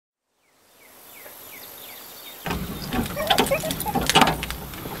So,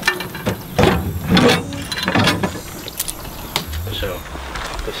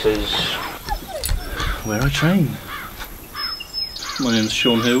 this is where I train. My name is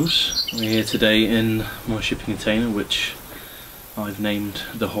Sion Hughes. We're here today in my shipping container, which I've named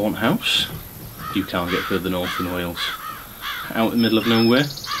the Hornhouse. You can't get further north in Wales. Out in the middle of nowhere.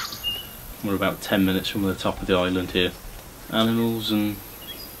 We're about 10 minutes from the top of the island here. Animals and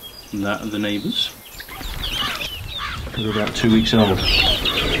that are the neighbours. We're about 2 weeks old.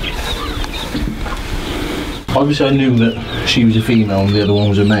 Obviously I knew that she was a female and the other one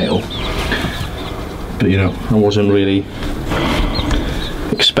was a male. But you know, I wasn't really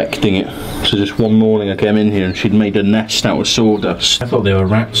expecting it. So just one morning I came in here and she'd made a nest out of sawdust. I thought they were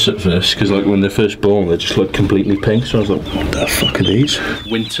rats at first, because like when they're first born they're just like completely pink, so I was like, what the fuck are these?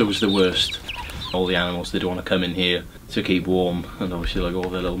 Winter was the worst. All the animals, they don't want to come in here to keep warm, and obviously like all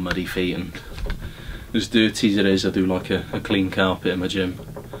their little muddy feet, and as dirty as it is, I do like a clean carpet in my gym.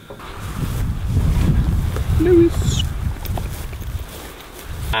 Lewis!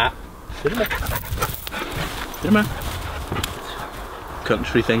 Ah! Get him out. Get him out.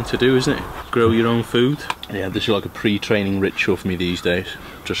 Country thing to do, isn't it? Grow your own food. Yeah, this is like a pre-training ritual for me these days.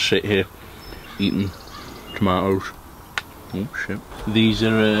 Just sit here eating tomatoes. Oh shit. These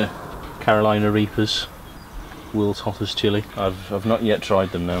are Carolina Reapers, world's hottest chili. I've not yet tried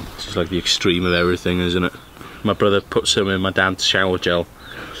them now. This is like the extreme of everything, isn't it? My brother put some in my dad's shower gel,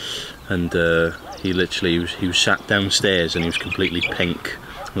 and he literally he was sat downstairs and he was completely pink,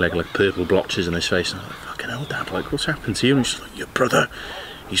 like purple blotches in his face. And I was like, fucking hell, Dad, like what's happened to you? And he's like, your brother,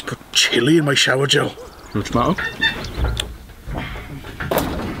 he's put chili in my shower gel. No tomato?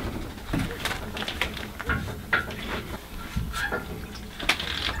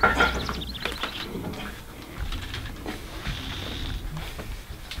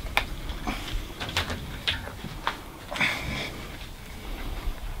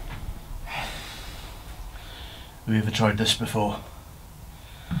 Have you ever tried this before?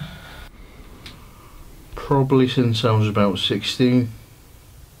 Probably since I was about 16.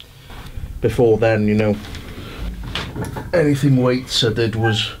 Before then, you know, anything weights I did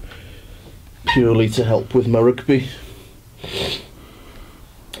was purely to help with my rugby.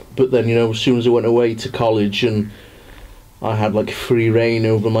 But then, you know, as soon as I went away to college and I had like free reign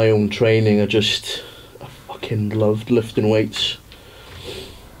over my own training, I fucking loved lifting weights.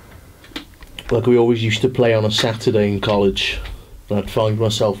 Like we always used to play on a Saturday in college. I'd find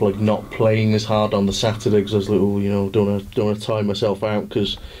myself like not playing as hard on the Saturday because I was like, oh, you know, don't want to tire myself out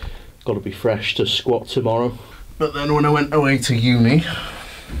because I've got to be fresh to squat tomorrow. But then when I went away to uni,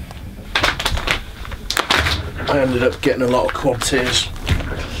 I ended up getting a lot of quad tears.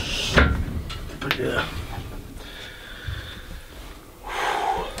 But yeah.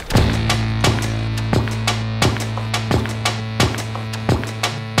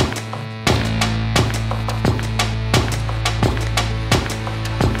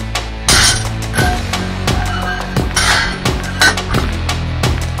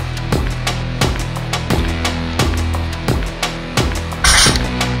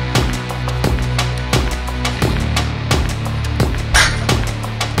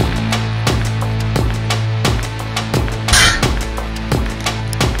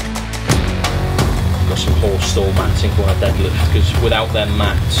 Stall matting when I deadlift, because without them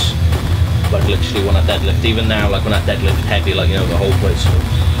mats, like literally when I deadlift, even now, like when I deadlift heavy, like you know, the whole place.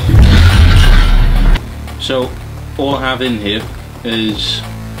 So all I have in here is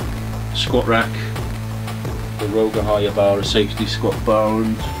squat rack, the Roga higher bar, a safety squat bar,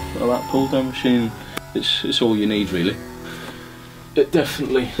 and a lat pull down machine. It's all you need really. It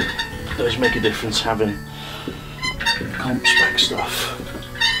definitely does make a difference having comp spec stuff.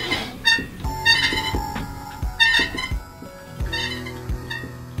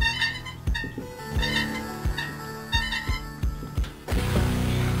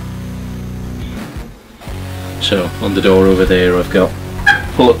 So on the door over there I've got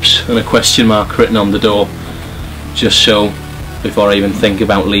pull-ups and a question mark written on the door, just so before I even think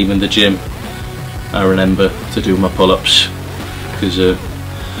about leaving the gym I remember to do my pull-ups, because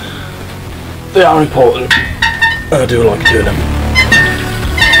they are important and I do like doing them.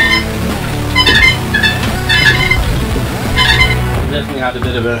 I've definitely had a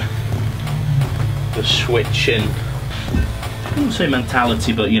bit of a switch in, I wouldn't say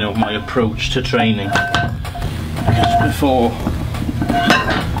mentality, but you know, my approach to training. Because before,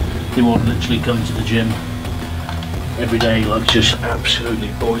 they would literally come to the gym every day like just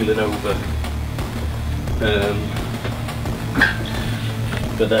absolutely boiling over.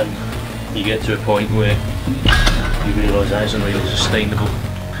 But then you get to a point where you realise that isn't really sustainable.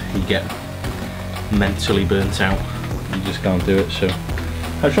 You get mentally burnt out you just can't do it. So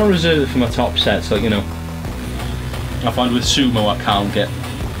I try and reserve it for my top sets, like, you know. I find with sumo I can't get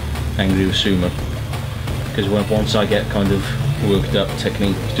angry with sumo, because once I get kind of worked up,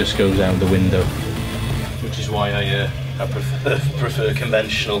 technique just goes out the window, which is why I prefer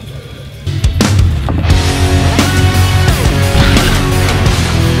conventional.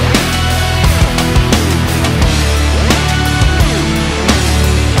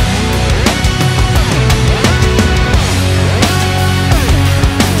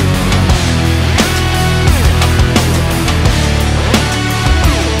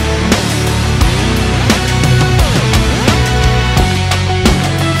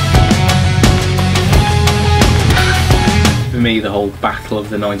 Me, the whole battle of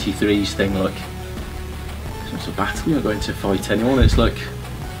the 93s thing, like, it's not a battle, you're not going to fight anyone. It's like,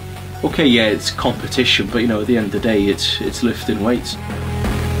 okay, yeah, it's competition, but you know, at the end of the day, it's lifting weights.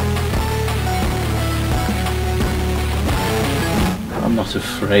 I'm not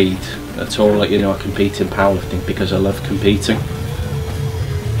afraid at all, like, you know, I compete in powerlifting because I love competing.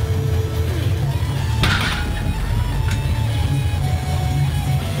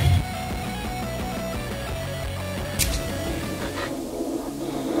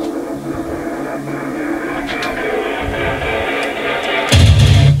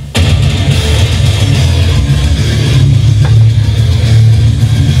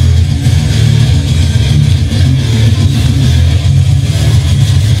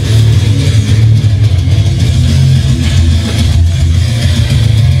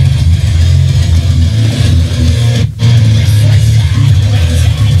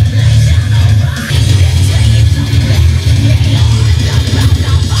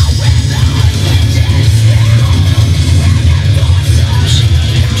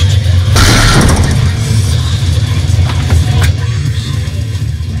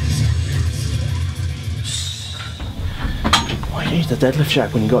 The deadlift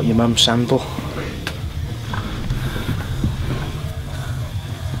jack when you got your mum's sandal.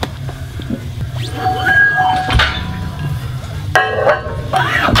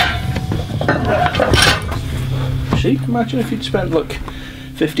 See, imagine if you'd spent like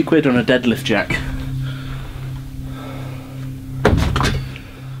 50 quid on a deadlift jack.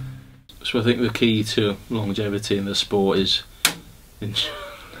 So I think the key to longevity in the sport is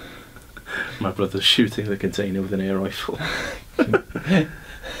my brother's shooting the container with an air rifle. I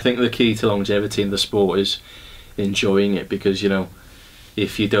think the key to longevity in the sport is enjoying it, because, you know,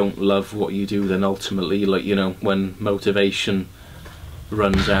 if you don't love what you do, then ultimately, like, you know, when motivation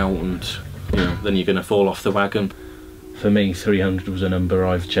runs out, and, you know, then you're gonna fall off the wagon. For me, 300 was a number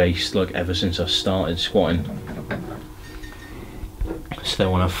I've chased, like, ever since I started squatting. So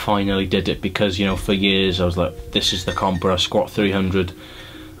when I finally did it, because, you know, for years I was like, this is the comp where I squat 300,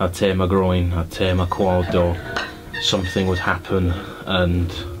 I'd tear my groin, I'd tear my quad, or something would happen,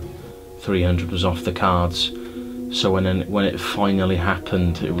 and 300 was off the cards. So when it finally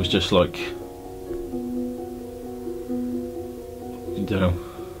happened, it was just like, you don't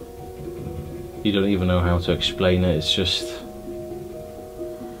even know how to explain it. It's just,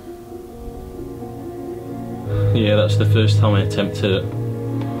 yeah, that's the first time I attempted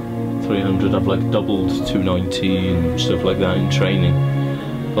 300. I've like doubled 290 and stuff like that in training.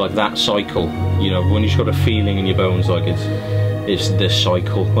 But like that cycle, you know, when you've got a feeling in your bones, like it's this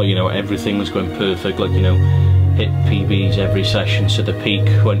cycle, like, you know, everything was going perfect, like, you know, hit PBs every session, so the peak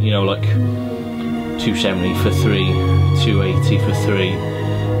went, you know, like 270 for 3, 280 for 3,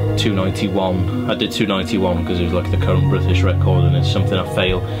 291. I did 291 because it was like the current British record, and it's something I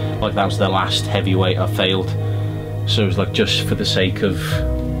failed, like that was the last heavyweight I failed, so it was like just for the sake of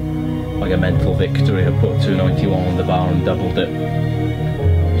like a mental victory, I put 291 on the bar and doubled it.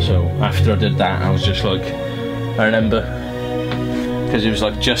 So after I did that, I was just like, I remember, because it was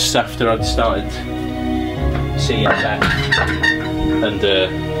like just after I'd started seeing that, and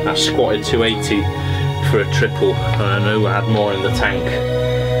I squatted 280 for a triple, and I knew I had more in the tank,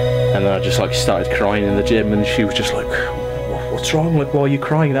 and then I just like started crying in the gym, and she was just like, what's wrong, like, why are you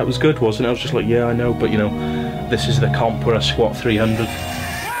crying, that was good, wasn't it? I was just like, yeah, I know, but you know, this is the comp where I squat 300.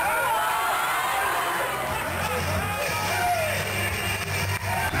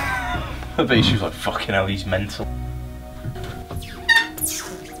 I bet she was like, fucking hell, he's mental.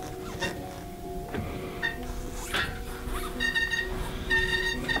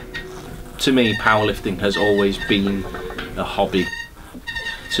 To me, powerlifting has always been a hobby.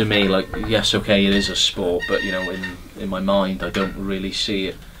 To me, like, yes, okay, it is a sport, but, you know, in my mind, I don't really see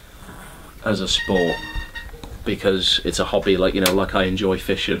it as a sport, because it's a hobby, like, you know, like I enjoy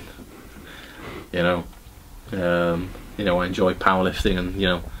fishing, you know, I enjoy powerlifting, and, you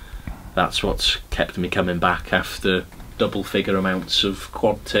know, that's what's kept me coming back after double figure amounts of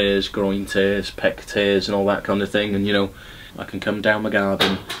quad tears, groin tears, pec tears and all that kind of thing, and you know, I can come down my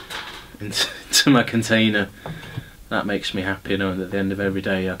garden into my container. That makes me happy, you know, and at the end of every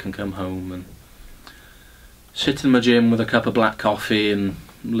day I can come home and sit in my gym with a cup of black coffee and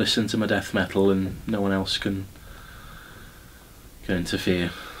listen to my death metal, and no one else can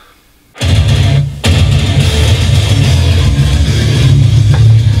interfere.